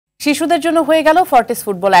শিশুদের জন্য হয়ে গেল Fortis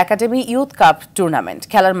football academy youth cup tournament.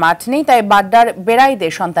 খেলার মাঠ নেই, তাই বাড্ডার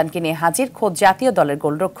বেড়াইদের সন্তানকে নিয়ে হাজির খোদ জাতীয় দলের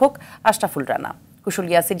গোলরক্ষক আশরাফুল রানা। কুশল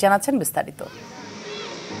ইয়াসির জানাচ্ছেন বিস্তারিত।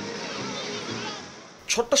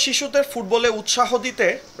 ছোট্ট শিশুদের ফুটবলে উৎসাহ দিতে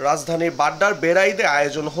রাজধানীর বাড্ডার বেড়াইদে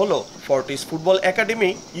আয়োজন হলো Fortis football academy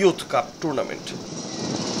youth cup tournament.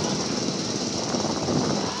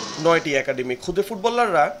 9টি academy খুদে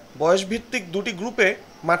ফুটবলাররা বয়সভিত্তিক 2টি গ্রুপে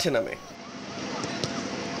মাঠে নামে।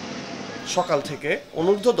 সকাল থেকে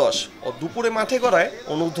অনূর্ধ্ব 10 ও দুপুরে মাঠে গড়ায়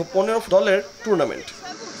অনূর্ধ্ব 15 দলের টুর্নামেন্ট।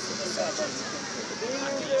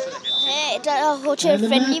 এটা হচ্ছে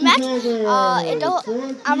ফ্রেন্ডলি ম্যাচ। এটা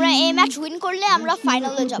আমরা এই ম্যাচ উইন করলে আমরা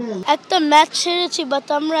ফাইনালে যাব। একটা ম্যাচ হেরেছি, বাট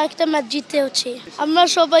আমরা একটা ম্যাচ জিতেছি। আমরা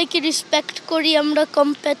সবাইকে রেসপেক্ট করি, আমরা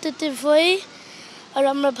কম্পিটিটিভ হই আর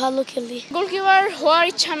আমরা ভালো খেলি। গোলকিপার হওয়ার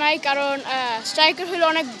ইচ্ছা নাই, কারণ স্ট্রাইকার হলে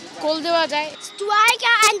অনেক গোল দেওয়া যায়।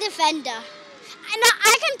 Striker and defender.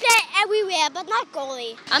 I can play everywhere but not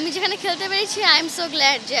goalie. আমি যেখানে খেলতে পেরেছি, আই এম সো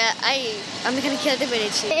গ্ল্যাড যে আমি এখানে খেলতে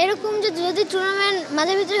পেরেছি। এরকম যদি টুর্নামেন্ট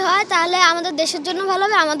মাঝে ভিতরে হয় তাহলে আমাদের দেশের জন্য ভালো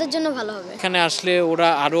হবে, আমাদের জন্য ভালো হবে। এখানে আসলে ওরা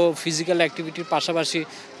আরো ফিজিক্যাল অ্যাক্টিভিটির পাশাপাশি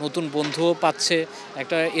নতুন বন্ধুও পাচ্ছে।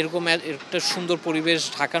 এরকম একটা সুন্দর পরিবেশ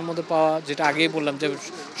ঢাকার মধ্যে পাওয়া, যেটা আগেই বললাম যে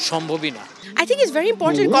সম্ভবই না। I think it's very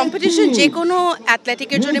important. Competition, যে কোনো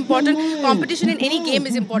অ্যাথলেটিকের জন্য important. Competition in any game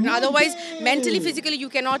is important. Otherwise, mentally, physically, you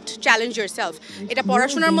cannot challenge yourself. এটা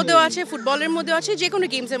পড়াশোনার মধ্যেও আছে, ফুটবলের মধ্যেও আছে, যে কোনো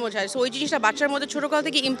গেমসের মধ্যে আছে। ওই জিনিসটা বাচ্চার মধ্যে ছোটকাল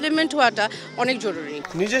থেকে ইমপ্লিমেন্ট হওয়াটা অনেক জরুরি।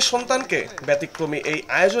 নিজের সন্তানকে ব্যতিক্রমী এই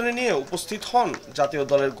আয়োজনে নিয়ে উপস্থিত হন জাতীয়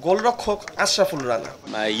দলের গোলরক্ষক আশরাফুল রানা।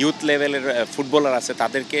 ইউথ লেভেলের ফুটবলার আছে,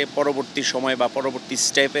 তাদেরকে পরবর্তী সময় বা পরবর্তী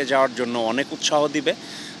স্টেপে যাওয়ার জন্য অনেক উৎসাহ দিবে।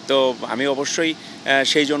 তো আমি অবশ্যই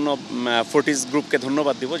সেই জন্য ফোর্টিস গ্রুপকে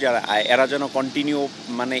ধন্যবাদ দিব, যারা এরা যেন কন্টিনিউ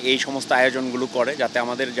এই সমস্ত আয়োজনগুলো করে, যাতে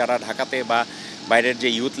আমাদের যারা ঢাকাতে বা বাইরের যে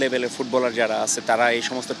ইউথ লেভেলের ফুটবলার যারা আছে তারা এই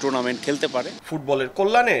সমস্ত টুর্নামেন্ট খেলতে পারে। ফুটবলের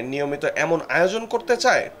কল্যাণে নিয়মিত এমন আয়োজন করতে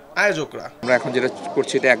চায় আয়োজকরা। আমরা এখন যেটা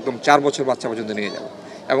করছি এটা একদম 4 বছর বাচ্চা পর্যন্ত নিয়ে যাব,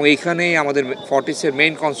 এবং এইখানেই আমাদের ফর্টিসের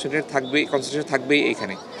মেইন কনসেন্ট্রেট থাকবেই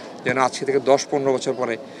এইখানে, যেন আজকে থেকে 10-15 বছর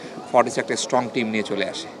পরে ফর্টিস একটা স্ট্রং টিম নিয়ে চলে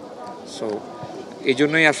আসে। সো এই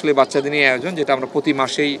জন্যই আসলে বাচ্চাদের নিয়ে আয়োজন, যেটা আমরা প্রতি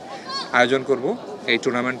মাসেই আয়োজন করব। এই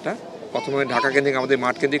টুর্নামেন্টটা প্রথমে ঢাকা কেন্দ্রিক, আমাদের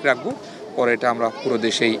মাঠ কেন্দ্রিক রাখবো, পরে এটা আমরা পুরো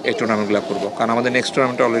দেশেই এই টুর্নামেন্টগুলো করবো। কারণ আমাদের নেক্সট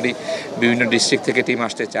টুর্নামেন্টে অলরেডি বিভিন্ন ডিস্ট্রিক্ট থেকে টিম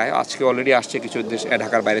আসতে চায়। আজকে অলরেডি আসছে কিছু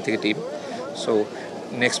ঢাকার বাইরে থেকে টিম। সো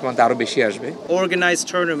নেক্সট মান্থ আরও বেশি আসবে। Organize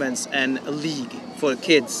tournaments and a league for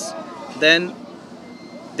kids, then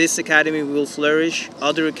this academy will flourish,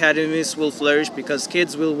 other academies will flourish, because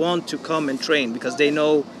kids will want to come and train because they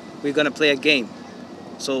know we're going to play a game.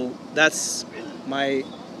 So that's my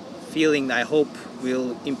feeling. I hope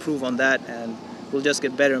we'll improve on that and we'll just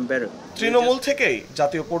get better and better. Trinamool থেকেই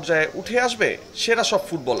জাতীয় পর্যায়ে উঠে আসবে সেরা সব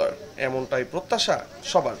footballer, এমনটাই প্রত্যাশা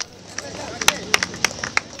সবার।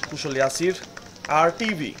 কুশল ইয়াসির,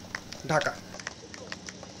 RTV, ঢাকা।